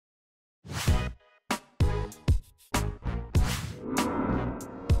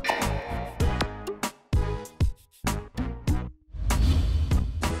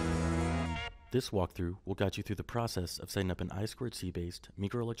This walkthrough will guide you through the process of setting up an I2C-Based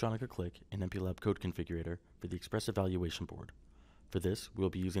MikroElektronika click in MPLAB Code Configurator for the Xpress Evaluation Board. For this, we will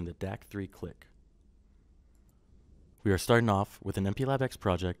be using the DAC3 click. We are starting off with an MPLAB X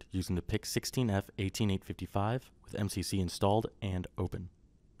project using the PIC 16F18855 with MCC installed and open.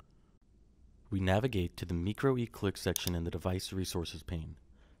 We navigate to the MikroElektronika section in the Device Resources pane,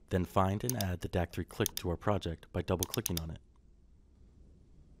 then find and add the DAC3 click to our project by double-clicking on it.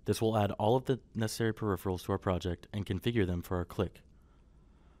 This will add all of the necessary peripherals to our project and configure them for our click.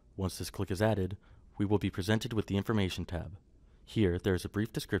 Once this click is added, we will be presented with the Information tab. Here, there is a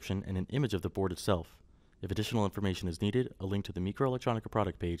brief description and an image of the board itself. If additional information is needed, a link to the MikroElektronika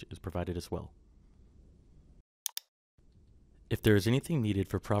product page is provided as well. If there is anything needed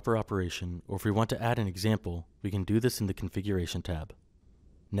for proper operation, or if we want to add an example, we can do this in the Configuration tab.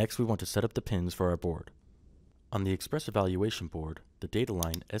 Next, we want to set up the pins for our board. On the Xpress Evaluation Board, the data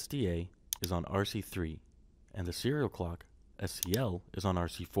line SDA is on RC3, and the serial clock SCL is on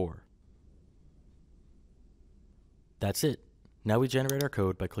RC4. That's it. Now we generate our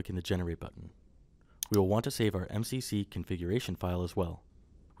code by clicking the Generate button. We will want to save our MCC configuration file as well.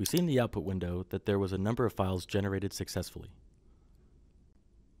 We see in the output window that there was a number of files generated successfully.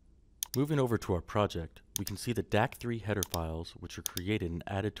 Moving over to our project, we can see the DAC3 header files which were created and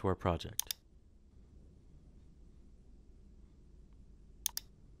added to our project.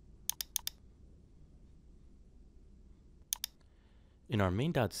 In our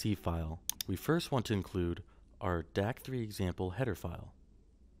main.c file, we first want to include our DAC3 example header file.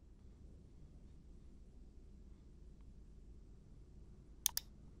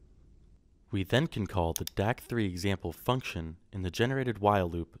 We then can call the DAC3 example function in the generated while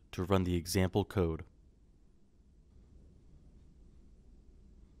loop to run the example code.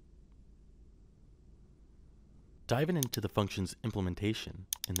 Diving into the function's implementation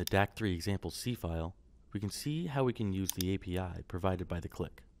in the DAC3 example C file, we can see how we can use the API provided by the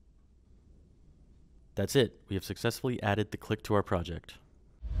click. That's it. We have successfully added the click to our project.